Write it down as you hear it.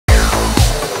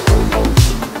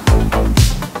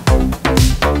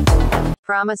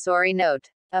Promissory note.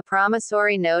 A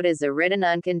promissory note is a written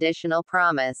unconditional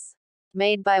promise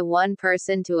made by one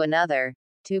person to another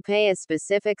to pay a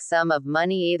specific sum of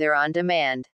money either on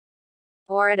demand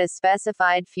or at a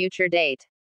specified future date.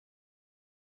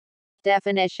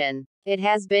 Definition. It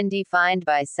has been defined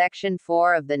by Section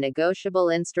 4 of the Negotiable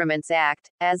Instruments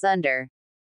Act, as under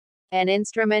an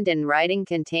instrument in writing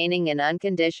containing an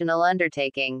unconditional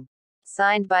undertaking,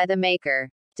 signed by the maker,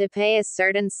 to pay a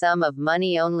certain sum of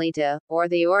money only to, or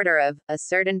the order of, a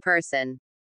certain person,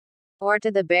 or to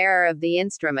the bearer of the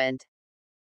instrument.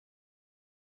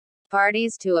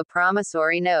 Parties to a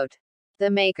promissory note. The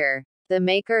maker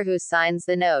who signs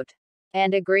the note,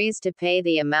 and agrees to pay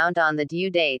the amount on the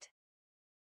due date.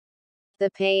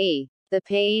 The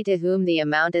payee to whom the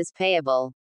amount is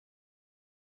payable.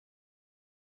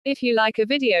 If you like a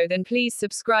video, then please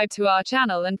subscribe to our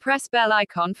channel and press bell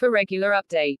icon for regular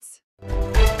updates.